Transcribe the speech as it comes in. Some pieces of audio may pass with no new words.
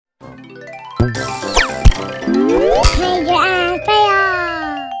Haydar and Freya.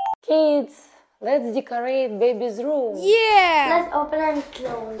 Kids, let's decorate baby's room. Yeah! Let's open and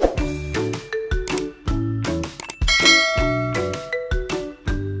close.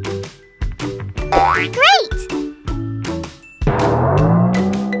 Great!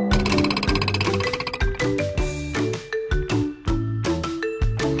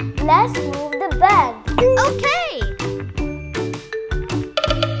 Let's move the bed. Okay!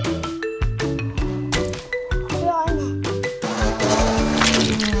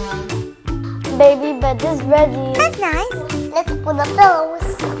 Baby bed is ready. That's nice. Let's put the pillows.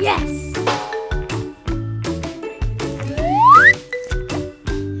 Yes!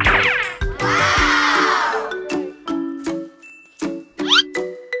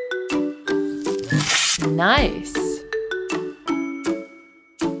 Nice.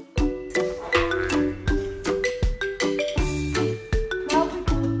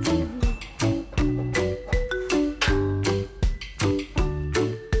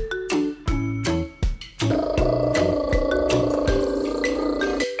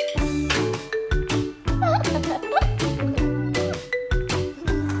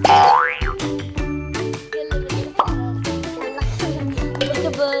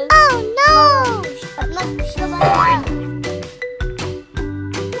 Oh no!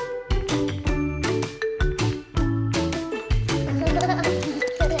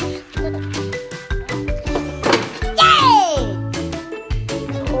 Yay!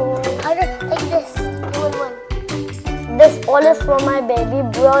 I just take this one. This all is for my baby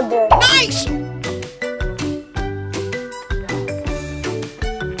brother. Nice!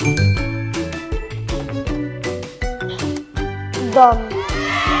 Done.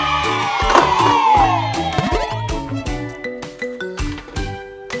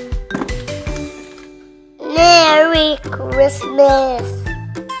 Merry Christmas!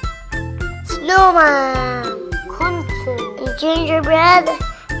 Snowman, and gingerbread,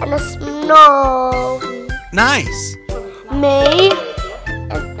 and a snow. Nice. May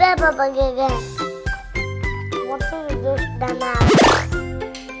and Peppa Pig again. What is this banana?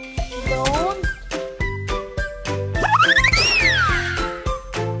 Don't.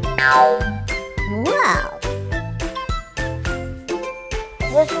 Wow!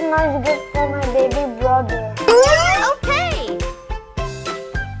 This is a nice gift for my baby brother. Okay!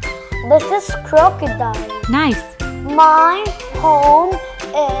 This is crocodile. Nice. My home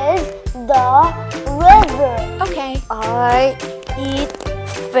is the river. Okay. I eat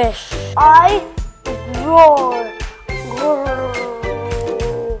fish. I roar.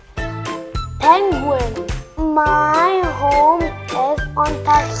 Penguin. My home is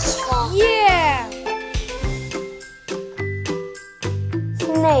Antarctica. Yeah!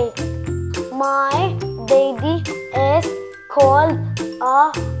 Snake. My baby is called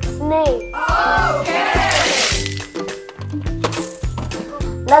a snake. Okay!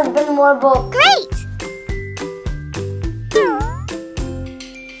 Let's build more books. Great!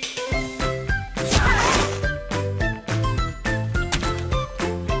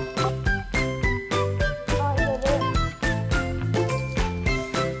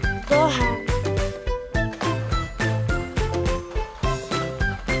 Go ahead.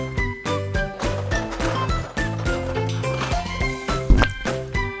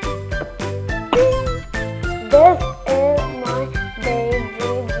 This is my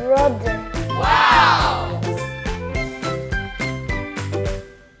baby brother. Wow!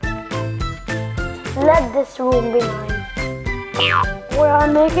 Let this room be nice. We are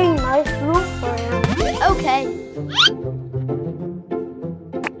making nice room for him. Okay.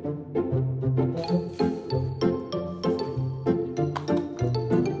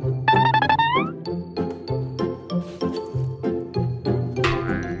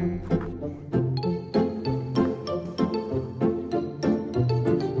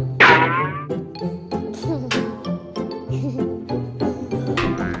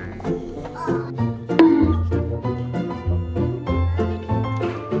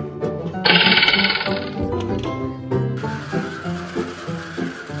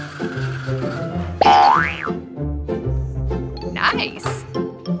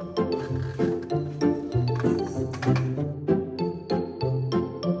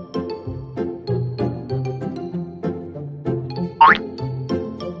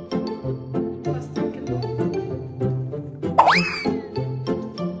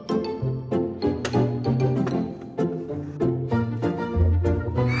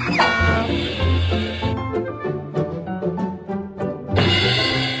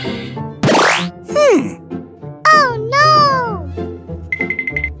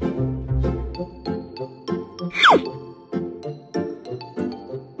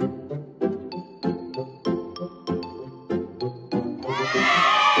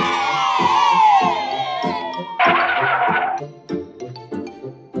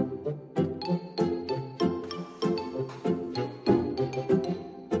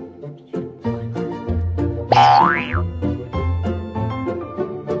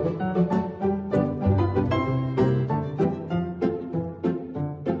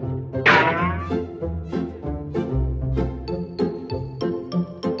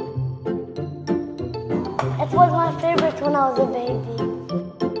 another baby.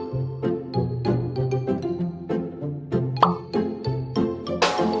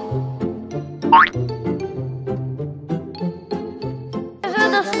 These are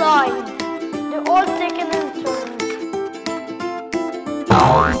the slides. They're all taken in turns.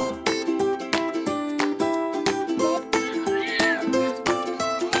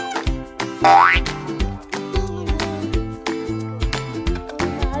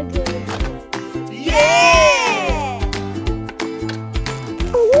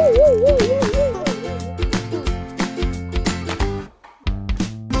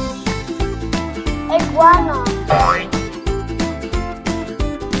 Iguana.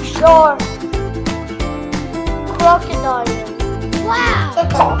 Shark. Crocodile. Wow.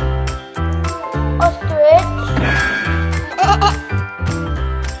 Ostrich.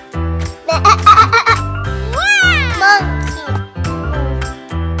 Monkey.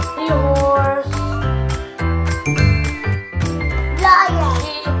 Seahorse. Lion.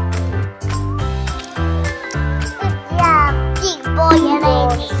 Yeah, big boy and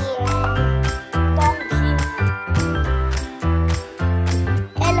baby. Donkey.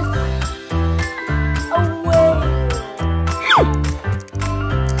 Elephant. A whale.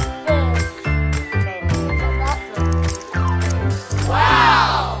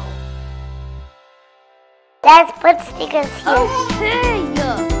 Wow. Let's put stickers here. Okay.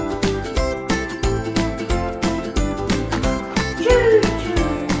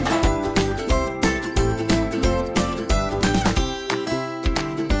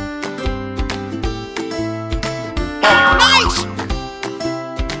 Nice!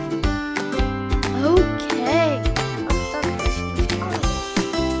 Okay.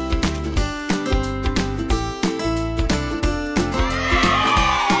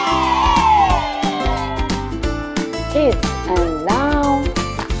 Kids, and now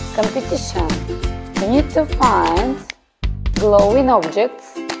competition. You need to find glowing objects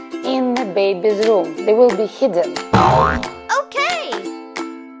in the baby's room. They will be hidden. Okay.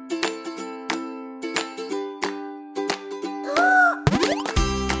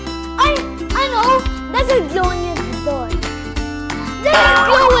 I know. There's a glowing in the door. They're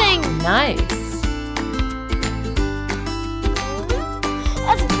glowing. Nice.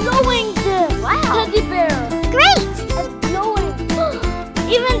 It's glowing there. Wow. Teddy bear. Great. It's glowing.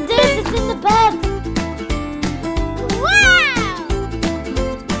 Even this is in the bed. Wow.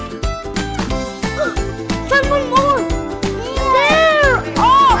 Someone more. There.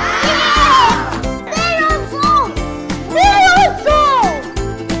 Oh. Wow. There also. There also.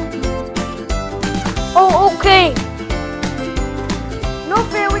 Oh, okay. No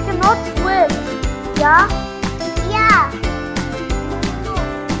fair, we cannot swim. Yeah? Yeah.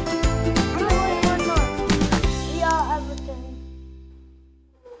 Yeah, everything.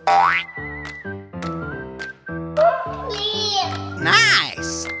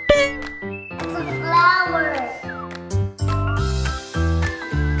 Nice. It's a flower.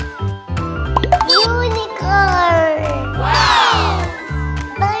 Unicorn. Wow.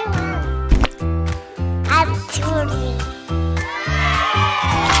 Diamond. Absolutely.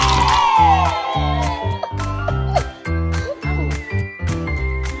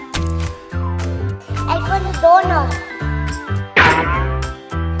 I found a donut.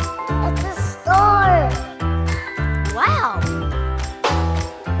 It's a star. Wow.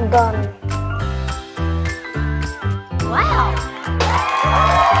 Done. Wow.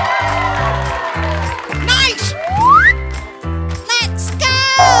 Nice. Let's go.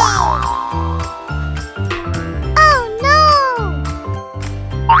 Oh no!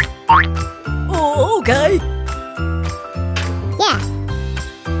 Oh, okay. Yeah.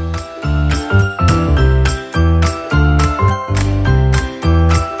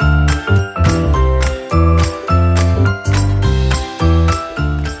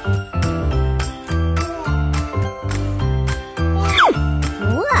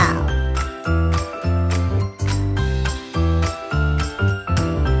 Wow.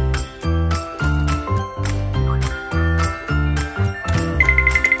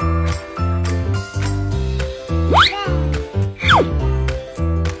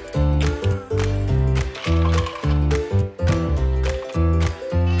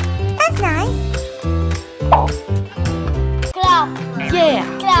 That's nice. Clap. Yeah.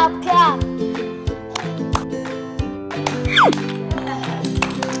 Clap, clap.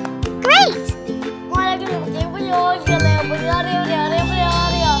 Great.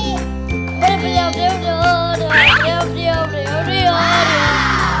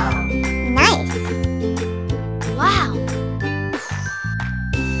 Nice. Wow.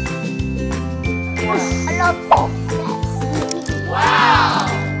 I love this. Wow.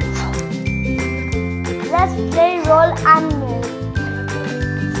 Let's play doll animal.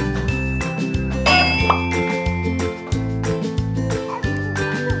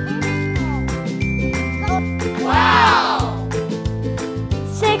 Wow!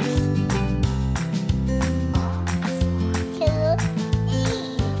 6. 2,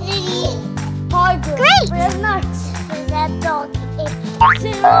 3. Tiger. Great. We're nuts. That dog.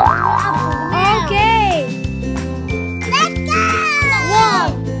 Okay. Let's go.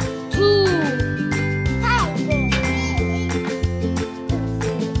 1, 2. Tiger.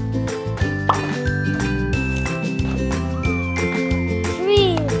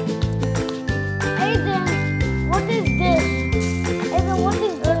 3. Aiden, what is this? Aiden, what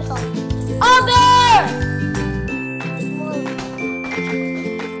is this? Other!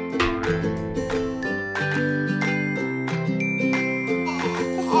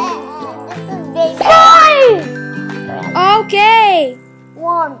 This is baby. 5! Okay.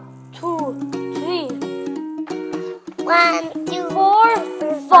 1, 2, 3. 1, 2, 4,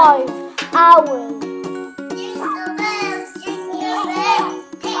 5. Owl.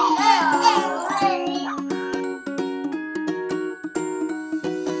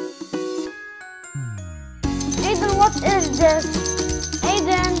 Aiden, what is this?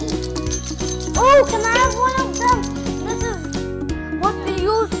 Aiden. Oh, can I have one of them? This is what we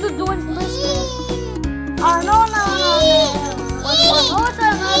used to do in Christmas. Oh, no. What's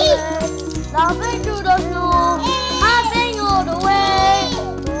another? Nothing to the snow. Hopping all the way.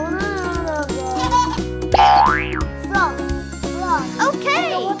 Frog.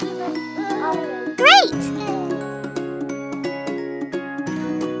 Okay. So what is this? Great.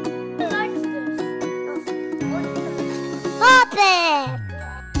 Who likes this? What is this? Puppet.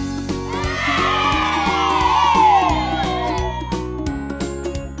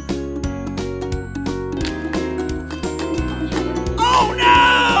 Oh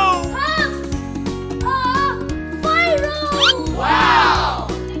no! Viral! Wow!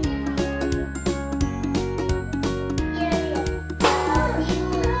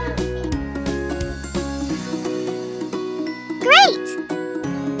 Great.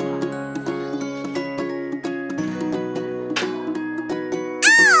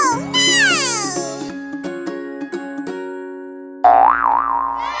 Oh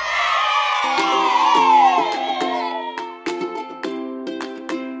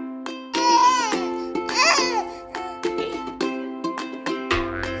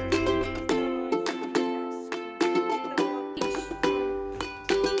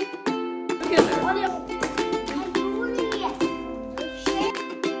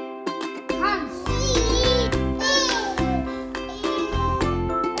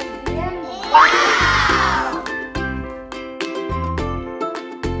Wow!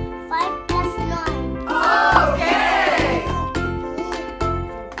 5 plus 9. Okay!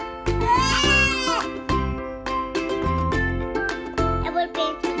 I will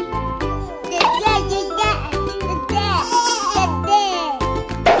paint it.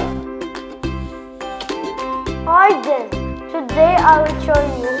 Aiden, today I will show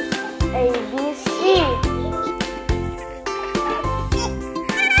you ABC.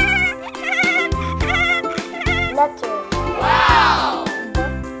 Letter. Wow!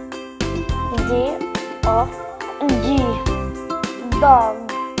 D O G. Dog.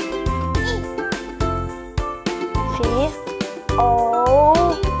 P O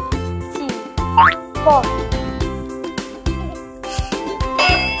T. Pot.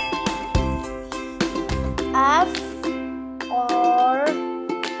 F R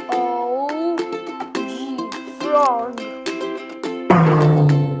O G. Frog.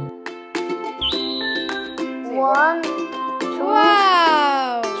 1, 2,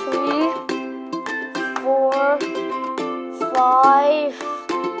 Wow. 3, 4, 5,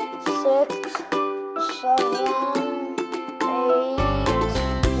 6, 7, 8,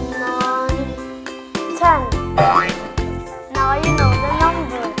 9, 10. Now you know the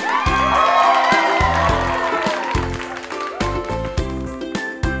number.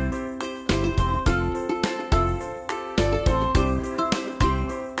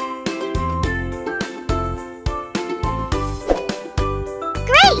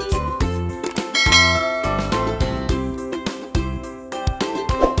 Great.